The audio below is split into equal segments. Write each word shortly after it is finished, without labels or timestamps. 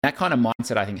That kind of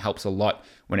mindset, I think, helps a lot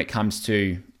when it comes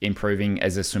to improving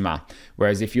as a swimmer.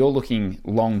 Whereas if you're looking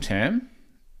long term,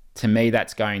 to me,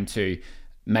 that's going to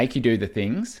make you do the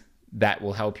things that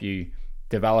will help you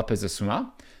develop as a swimmer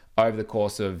over the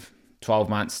course of 12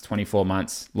 months, 24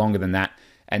 months, longer than that.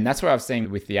 And that's what I've seen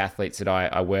with the athletes that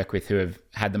I work with who have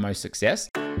had the most success.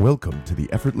 Welcome to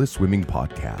the Effortless Swimming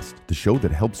Podcast, the show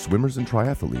that helps swimmers and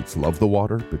triathletes love the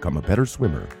water, become a better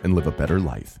swimmer, and live a better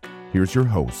life. Here's your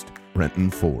host, Brenton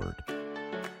Ford.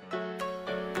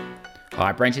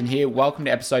 Hi, Brenton here. Welcome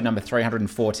to episode number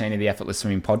 314 of the Effortless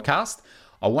Swimming Podcast.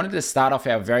 I wanted to start off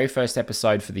our very first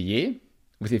episode for the year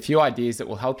with a few ideas that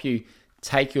will help you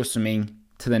take your swimming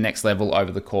to the next level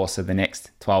over the course of the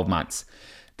next 12 months.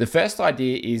 The first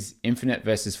idea is infinite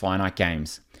versus finite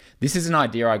games. This is an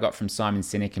idea I got from Simon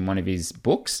Sinek in one of his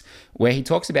books, where he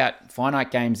talks about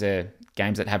finite games are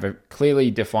games that have a clearly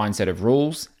defined set of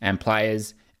rules and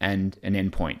players and an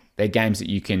endpoint. They're games that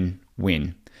you can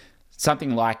win.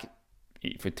 Something like,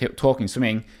 if we're talking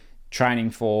swimming,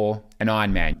 training for an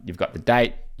Ironman. You've got the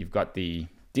date, you've got the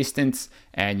distance,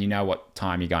 and you know what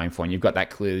time you're going for, and you've got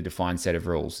that clearly defined set of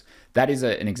rules. That is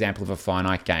an example of a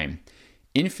finite game.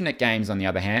 Infinite games, on the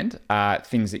other hand, are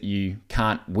things that you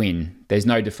can't win. There's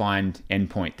no defined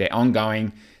endpoint. They're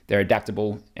ongoing, they're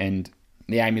adaptable, and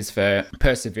the aim is for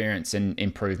perseverance and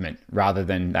improvement rather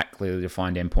than that clearly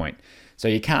defined endpoint. So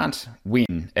you can't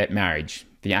win at marriage.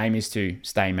 The aim is to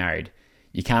stay married.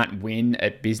 You can't win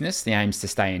at business. The aim is to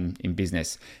stay in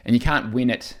business. And you can't win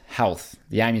at health.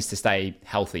 The aim is to stay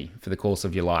healthy for the course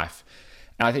of your life.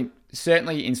 And I think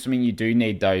certainly in swimming, you do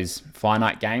need those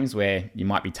finite games where you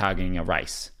might be targeting a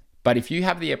race. But if you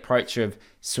have the approach of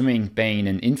swimming being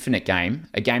an infinite game,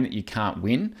 a game that you can't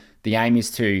win, the aim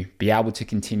is to be able to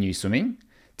continue swimming.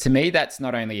 To me, that's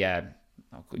not only I'll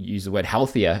use the word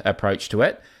healthier approach to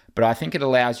it, but I think it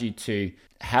allows you to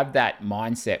have that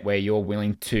mindset where you're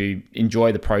willing to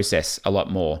enjoy the process a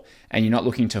lot more and you're not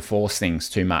looking to force things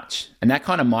too much. And that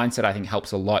kind of mindset, I think,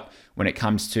 helps a lot when it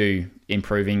comes to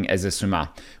improving as a swimmer.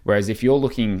 Whereas if you're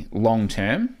looking long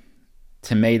term,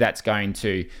 to me, that's going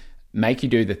to make you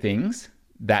do the things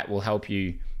that will help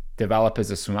you develop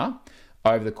as a swimmer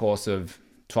over the course of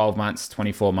 12 months,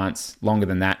 24 months, longer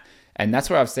than that. And that's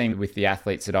what I've seen with the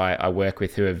athletes that I work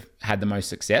with who have had the most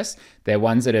success. They're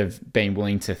ones that have been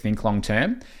willing to think long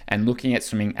term, and looking at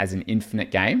swimming as an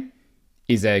infinite game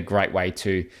is a great way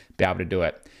to be able to do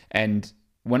it. And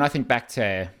when I think back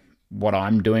to what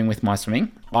I'm doing with my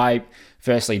swimming, I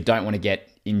firstly don't want to get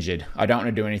injured. I don't want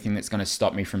to do anything that's going to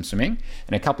stop me from swimming.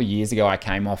 And a couple of years ago, I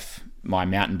came off my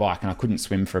mountain bike and I couldn't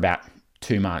swim for about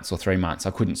 2 months or 3 months.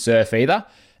 I couldn't surf either.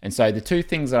 And so the two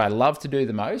things that I love to do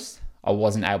the most, I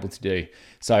wasn't able to do.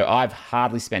 So I've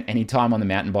hardly spent any time on the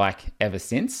mountain bike ever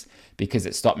since because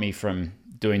it stopped me from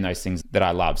doing those things that I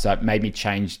love. So it made me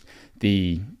change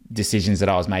the decisions that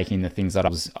I was making, the things that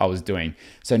I was doing.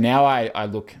 So now I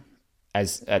look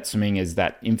at swimming as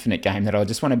that infinite game that I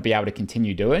just want to be able to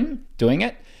continue doing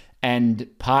it. And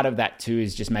part of that too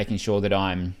is just making sure that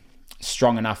I'm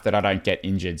strong enough that I don't get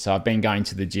injured. So I've been going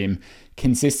to the gym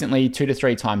consistently 2 to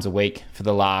 3 times a week for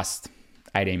the last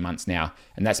 18 months now.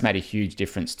 And that's made a huge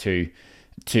difference to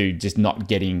just not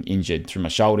getting injured through my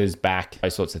shoulders, back,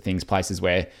 those sorts of things, places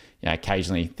where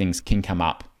occasionally things can come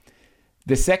up.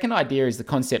 The second idea is the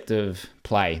concept of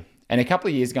play. And a couple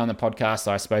of years ago on the podcast,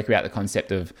 I spoke about the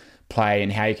concept of play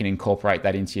and how you can incorporate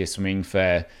that into your swimming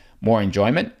for more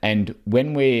enjoyment. And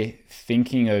when we're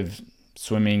thinking of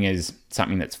swimming as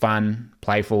something that's fun,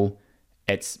 playful,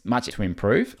 it's much to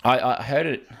improve. I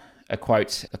heard a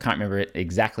quote, I can't remember it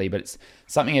exactly, but it's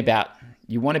something about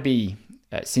you want to be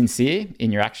sincere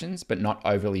in your actions, but not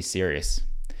overly serious.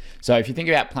 So if you think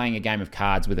about playing a game of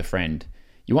cards with a friend,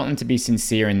 you want them to be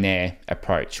sincere in their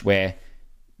approach, where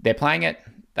they're playing it,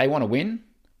 they want to win,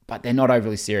 but they're not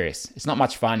overly serious. It's not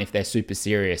much fun if they're super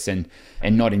serious and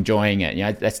not enjoying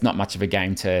it. That's not much of a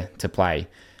game to play.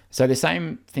 So the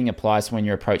same thing applies when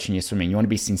you're approaching your swimming. You want to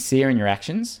be sincere in your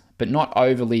actions, but not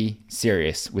overly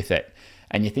serious with it.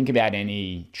 And you think about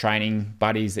any training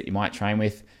buddies that you might train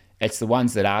with, it's the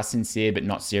ones that are sincere but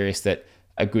not serious that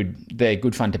they're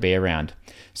good fun to be around.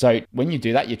 So when you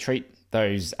do that, you treat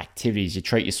those activities, you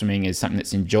treat your swimming as something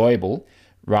that's enjoyable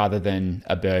rather than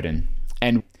a burden.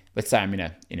 And let's say I'm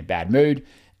in a bad mood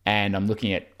and I'm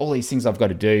looking at all these things I've got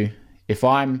to do. If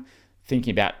I'm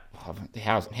thinking about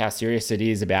how serious it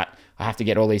is about I have to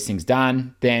get all these things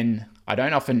done, then I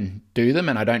don't often do them,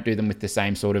 and I don't do them with the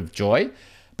same sort of joy.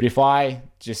 But if I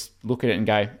just look at it and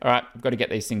go, all right, I've got to get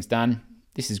these things done.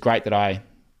 This is great that I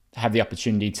have the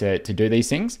opportunity to do these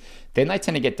things. Then they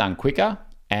tend to get done quicker,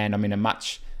 and I'm in a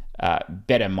much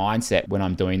better mindset when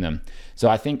I'm doing them. So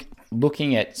I think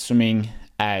looking at swimming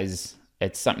as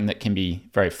it's something that can be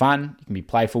very fun, you can be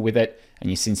playful with it, and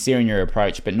you're sincere in your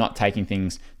approach, but not taking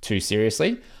things too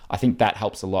seriously, I think that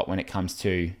helps a lot when it comes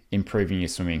to improving your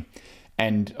swimming.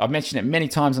 And I've mentioned it many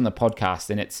times on the podcast,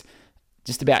 and it's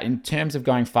just about, in terms of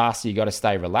going faster, you got to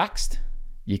stay relaxed.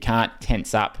 You can't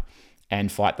tense up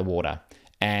and fight the water.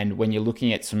 And when you're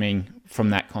looking at swimming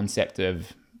from that concept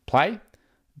of play,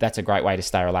 that's a great way to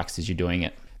stay relaxed as you're doing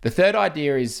it. The third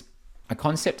idea is a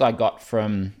concept I got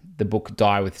from the book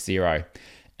Die with Zero.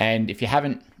 And if you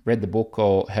haven't read the book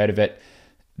or heard of it,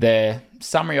 the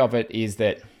summary of it is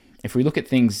that if we look at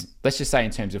things, let's just say in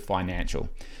terms of financial,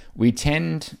 we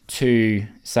tend to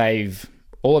save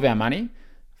all of our money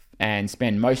and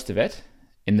spend most of it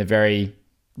in the very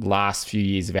last few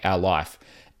years of our life.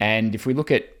 And if we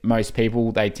look at most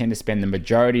people, they tend to spend the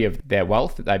majority of their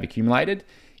wealth that they've accumulated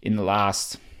in the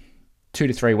last 2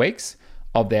 to 3 weeks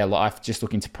of their life, just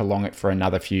looking to prolong it for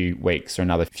another few weeks or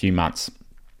another few months.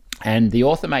 And the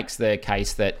author makes the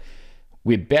case that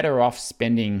we're better off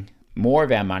spending more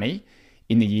of our money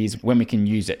in the years when we can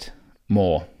use it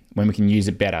more, when we can use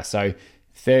it better. So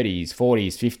 30s,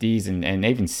 40s, 50s, and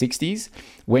even 60s,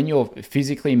 when you're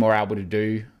physically more able to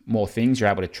do more things, you're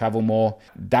able to travel more,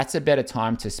 that's a better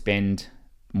time to spend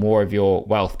more of your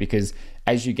wealth, because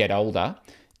as you get older,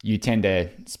 you tend to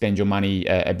spend your money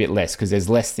a bit less because there's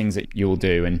less things that you'll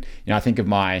do. And I think of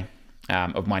my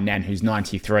nan who's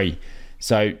 93.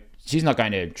 So she's not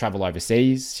going to travel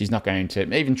overseas. She's not going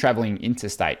to even traveling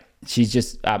interstate. She's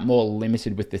just more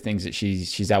limited with the things that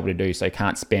she's able to do. So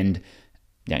can't spend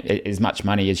as much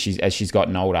money as she's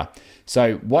gotten older.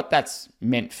 So what that's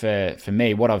meant for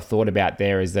me, what I've thought about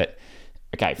there is that,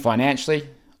 okay, financially,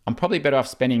 I'm probably better off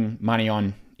spending money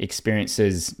on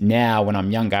experiences now when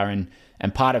I'm younger.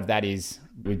 And part of that is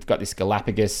we've got this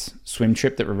Galapagos swim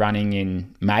trip that we're running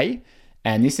in May.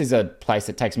 And this is a place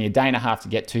that takes me a day and a half to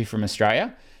get to from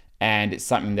Australia. And it's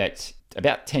something that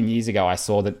about 10 years ago, I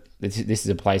saw that this is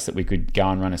a place that we could go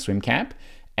and run a swim camp.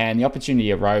 And the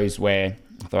opportunity arose where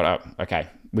I thought, oh, okay,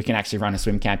 we can actually run a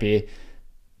swim camp here.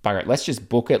 Bugger it, let's just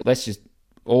book it. Let's just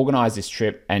organize this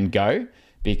trip and go,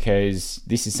 because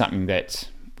this is something that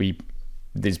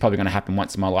is probably going to happen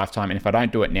once in my lifetime. And if I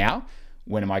don't do it now,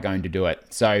 when am I going to do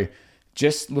it? So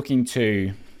just looking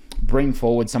to bring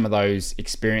forward some of those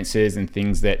experiences and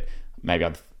things that maybe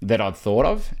I've thought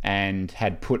of and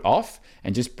had put off,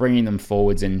 and just bringing them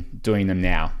forwards and doing them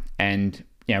now. And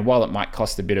while it might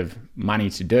cost a bit of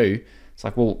money to do, it's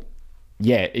like, well,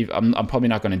 yeah, I'm probably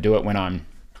not going to do it when I'm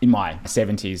in my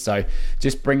 70s. So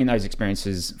just bringing those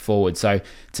experiences forward. So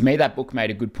to me, that book made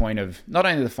a good point of not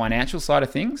only the financial side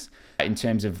of things in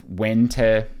terms of when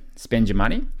to spend your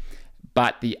money,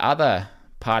 but the other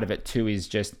part of it too is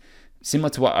just similar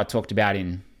to what I talked about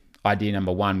in idea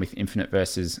number 1 with infinite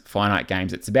versus finite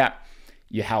games. It's about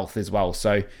your health as well.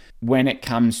 So when it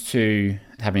comes to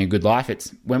having a good life,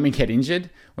 it's when we get injured,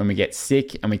 when we get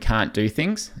sick and we can't do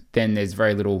things, then there's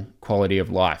very little quality of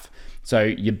life. So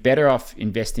you're better off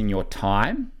investing your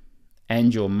time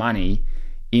and your money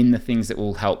in the things that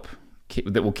will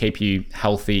keep you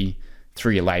healthy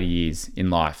through your later years in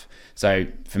life. So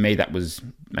for me, that was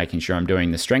making sure I'm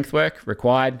doing the strength work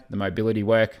required, the mobility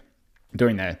work,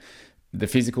 doing the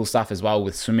physical stuff as well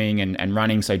with swimming and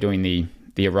running. So doing the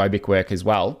aerobic work as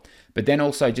well. But then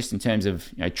also just in terms of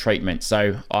treatment.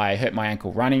 So I hurt my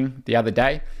ankle running the other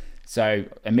day. So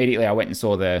immediately I went and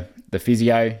saw the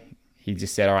physio. He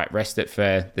just said, all right, rest it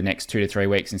for the next 2 to 3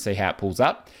 weeks and see how it pulls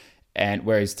up. And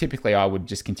whereas typically I would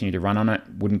just continue to run on it,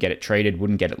 wouldn't get it treated,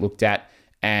 wouldn't get it looked at.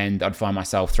 And I'd find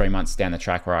myself 3 months down the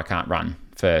track where I can't run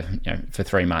for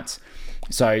 3 months.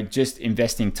 So just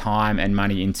investing time and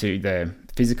money into the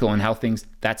physical and health things,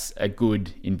 that's a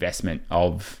good investment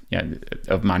of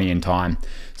money and time.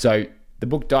 So the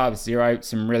book Die with Zero,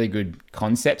 some really good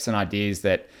concepts and ideas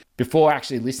that before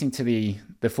actually listening to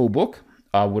the full book,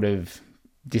 I would have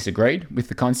disagreed with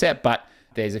the concept, but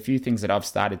there's a few things that I've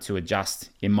started to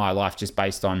adjust in my life just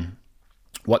based on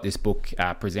what this book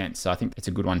presents. So I think it's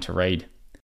a good one to read.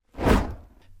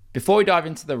 Before we dive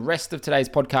into the rest of today's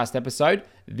podcast episode,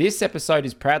 this episode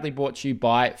is proudly brought to you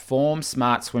by Form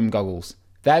Smart Swim Goggles.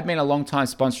 They've been a long-time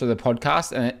sponsor of the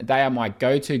podcast, and they are my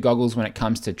go-to goggles when it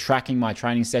comes to tracking my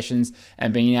training sessions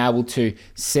and being able to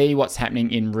see what's happening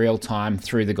in real time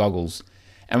through the goggles.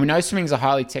 And we know swimming is a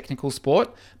highly technical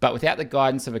sport, but without the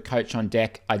guidance of a coach on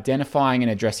deck, identifying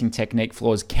and addressing technique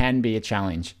flaws can be a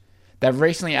challenge. They've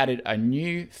recently added a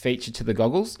new feature to the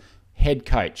goggles, Head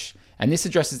Coach, and this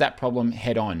addresses that problem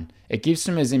head on. It gives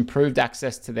swimmers improved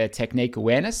access to their technique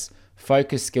awareness,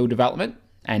 focused skill development,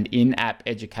 and in-app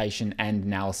education and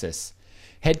analysis.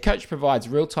 Head Coach provides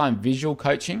real-time visual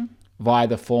coaching, via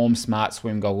the Form Smart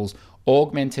Swim Goggles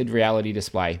augmented reality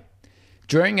display.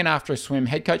 During and after a swim,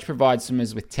 head coach provides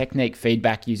swimmers with technique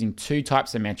feedback using two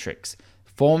types of metrics,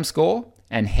 form score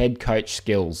and head coach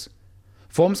skills.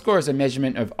 Form score is a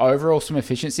measurement of overall swim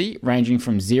efficiency ranging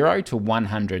from 0 to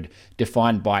 100,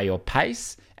 defined by your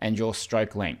pace and your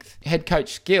stroke length. Head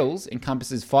coach skills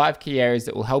encompasses 5 key areas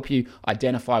that will help you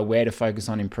identify where to focus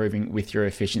on improving with your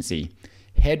efficiency: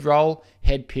 head roll,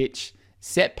 head pitch,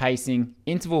 set pacing,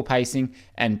 interval pacing,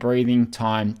 and breathing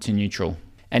time to neutral.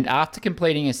 And after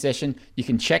completing a session, you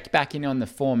can check back in on the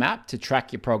Form app to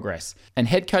track your progress. And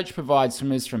head coach provides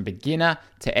swimmers from beginner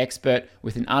to expert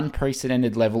with an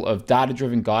unprecedented level of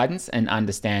data-driven guidance and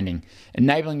understanding,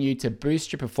 enabling you to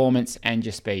boost your performance and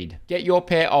your speed. Get your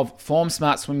pair of Form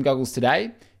Smart Swim Goggles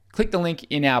today. Click the link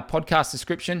in our podcast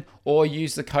description or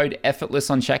use the code EFFORTLESS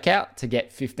on checkout to get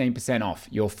 15% off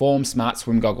your Form Smart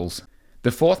Swim Goggles.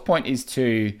 The fourth point is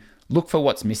to look for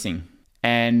what's missing.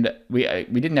 And we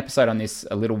did an episode on this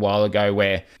a little while ago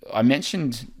where I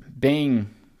mentioned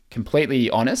being completely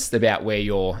honest about where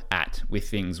you're at with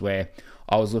things, where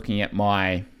I was looking at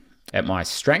my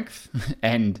strength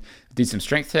and did some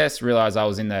strength tests, realized I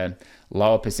was in the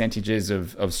lower percentages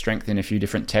of strength in a few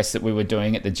different tests that we were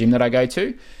doing at the gym that I go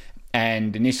to.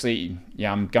 And initially,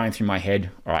 I'm going through my head,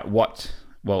 all right,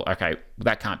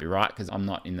 that can't be right because I'm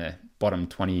not in the bottom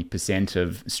 20%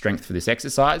 of strength for this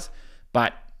exercise.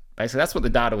 But basically, that's what the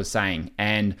data was saying,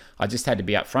 and I just had to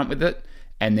be upfront with it,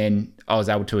 and then I was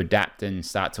able to adapt and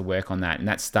start to work on that, and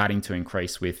that's starting to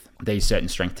increase with these certain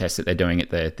strength tests that they're doing at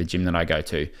the gym that I go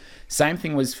to. Same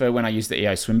thing was for when I used the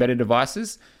EO Swim Better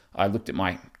devices. I looked at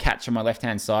my catch on my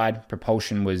left-hand side.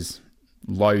 Propulsion was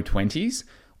low 20s,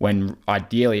 when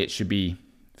ideally it should be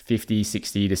 50,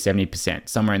 60 to 70%,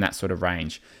 somewhere in that sort of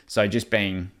range. So just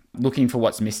looking for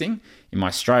what's missing in my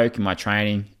stroke, in my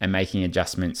training, and making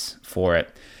adjustments for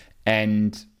it.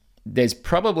 And there's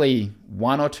probably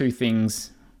one or two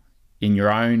things in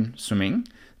your own swimming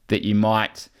that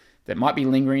might be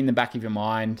lingering in the back of your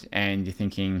mind, and you're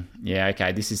thinking,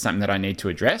 this is something that I need to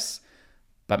address,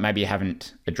 but maybe you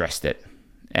haven't addressed it.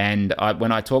 And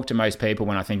when I talk to most people,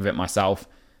 when I think of it myself,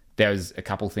 there's a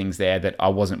couple things there that I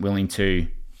wasn't willing to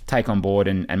take on board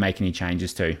and make any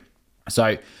changes to.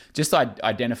 So just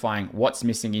identifying what's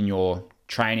missing in your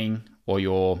training or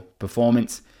your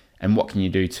performance, and what can you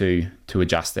do to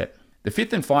adjust it. The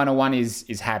fifth and final one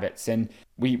is habits. And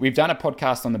we've done a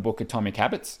podcast on the book Atomic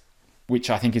Habits,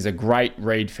 which I think is a great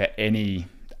read for any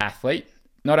athlete,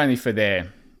 not only for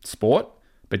their sport,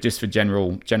 but just for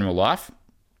general life.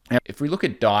 Now, if we look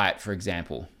at diet, for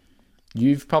example,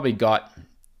 you've probably got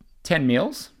 10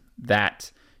 meals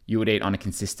that you would eat on a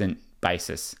consistent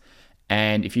basis.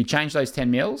 And if you change those 10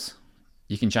 meals,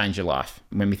 you can change your life.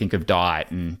 When we think of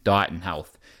diet and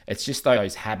health, it's just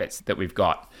those habits that we've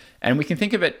got. And we can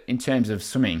think of it in terms of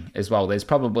swimming as well. There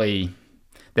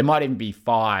might even be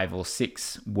 5 or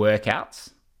 6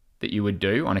 workouts that you would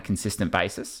do on a consistent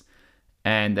basis.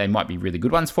 And they might be really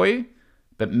good ones for you,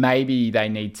 but maybe they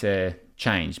need to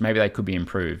change. Maybe they could be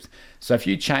improved. So if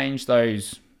you change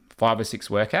those 5 or 6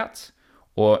 workouts,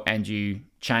 and you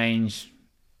change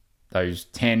those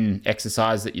 10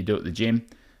 exercises that you do at the gym,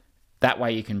 that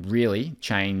way you can really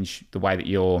change the way that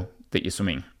you're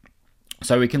swimming.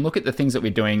 So we can look at the things that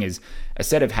we're doing as a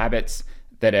set of habits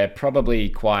that are probably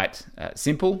quite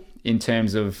simple in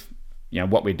terms of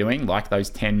what we're doing, like those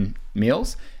 10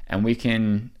 meals, and we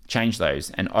can change those.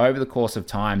 And over the course of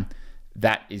time,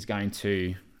 that is going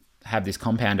to have this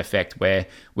compound effect where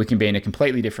we can be in a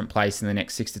completely different place in the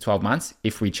next 6 to 12 months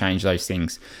if we change those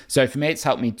things. So for me, it's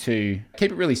helped me to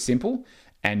keep it really simple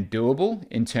and doable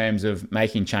in terms of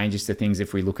making changes to things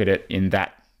if we look at it in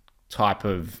that type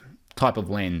of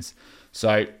lens.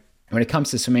 So when it comes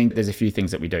to swimming, there's a few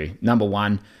things that we do. Number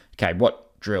one,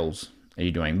 what drills are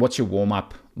you doing? What's your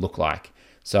warm-up look like?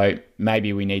 So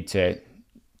maybe we need to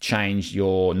change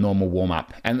your normal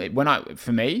warm-up. And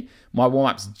for me, my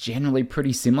warm-up's generally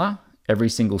pretty similar every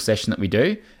single session that we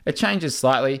do. It changes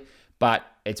slightly, but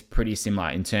it's pretty similar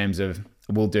in terms of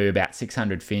we'll do about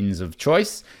 600 fins of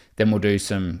choice. Then we'll do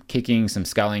some kicking, some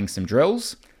sculling, some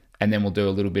drills, and then we'll do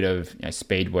a little bit of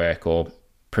speed work or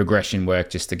progression work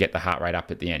just to get the heart rate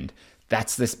up at the end.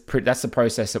 That's the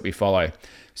process that we follow.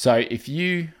 So if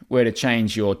you were to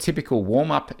change your typical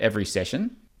warm-up every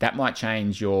session, that might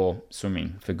change your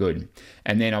swimming for good.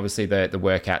 And then obviously the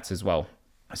workouts as well.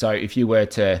 So if you're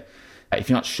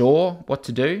not sure what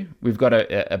to do, we've got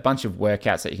a bunch of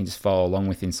workouts that you can just follow along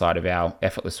with inside of our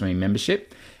Effortless Swimming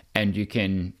membership. And you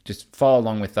can just follow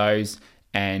along with those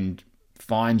and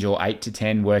find your 8 to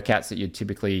 10 workouts that you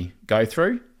typically go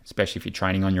through, especially if you're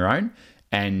training on your own,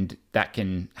 and that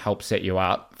can help set you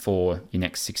up for your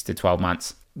next 6 to 12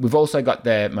 months. We've also got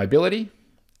the mobility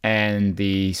and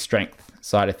the strength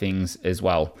side of things as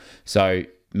well. So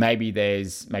maybe you're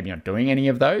not doing any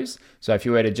of those. So if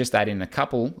you were to just add in a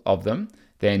couple of them,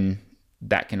 then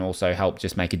that can also help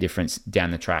just make a difference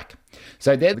down the track.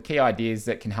 So they're the key ideas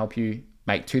that can help you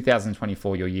make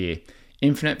 2024 your year.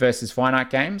 Infinite versus finite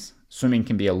games. Swimming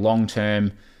can be a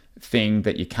long-term thing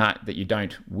that you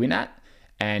don't win at.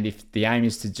 And if the aim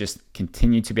is to just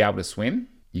continue to be able to swim,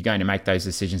 you're going to make those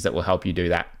decisions that will help you do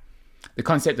that. The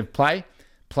concept of play,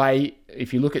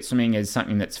 if you look at swimming as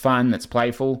something that's fun, that's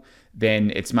playful,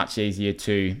 then it's much easier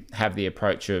to have the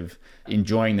approach of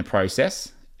enjoying the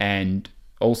process and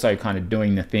also kind of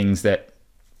doing the things that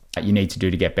you need to do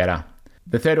to get better.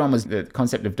 The third one was the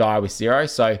concept of die with zero.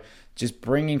 So just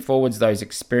bringing forwards those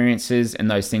experiences and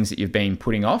those things that you've been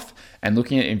putting off and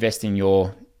looking at investing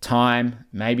your time,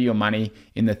 maybe your money,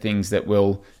 in the things that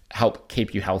will help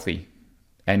keep you healthy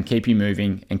and keep you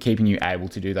moving and keeping you able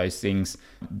to do those things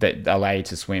that allow you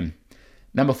to swim.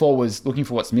 Number 4 was looking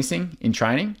for what's missing in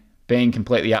training, being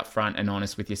completely upfront and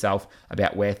honest with yourself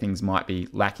about where things might be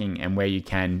lacking and where you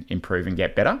can improve and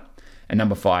get better. And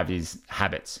number 5 is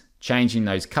habits, changing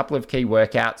those couple of key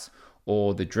workouts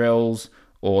or the drills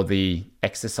or the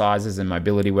exercises and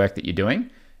mobility work that you're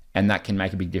doing. And that can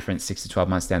make a big difference 6 to 12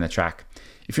 months down the track.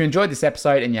 If you enjoyed this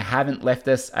episode and you haven't left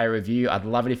us a review, I'd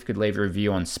love it if you could leave a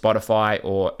review on Spotify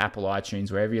or Apple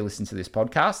iTunes, wherever you listen to this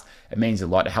podcast. It means a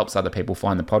lot. It helps other people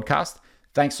find the podcast.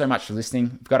 Thanks so much for listening.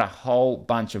 We've got a whole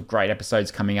bunch of great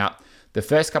episodes coming up. The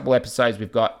first couple episodes we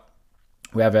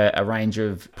have a range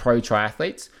of pro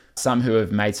triathletes, some who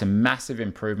have made some massive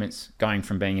improvements going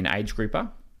from being an age grouper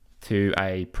to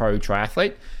a pro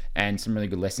triathlete, and some really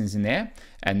good lessons in there.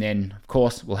 And then, of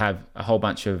course, we'll have a whole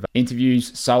bunch of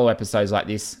interviews, solo episodes like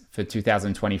this for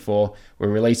 2024. We'll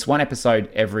release one episode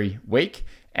every week.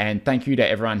 And thank you to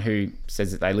everyone who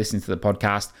says that they listen to the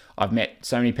podcast. I've met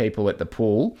so many people at the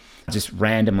pool just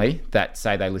randomly that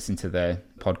say they listen to the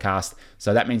podcast.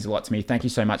 So that means a lot to me. Thank you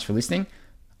so much for listening.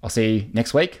 I'll see you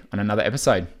next week on another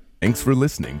episode. Thanks for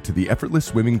listening to the Effortless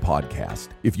Swimming Podcast.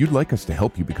 If you'd like us to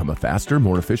help you become a faster,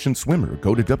 more efficient swimmer,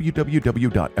 go to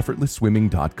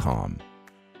www.effortlessswimming.com.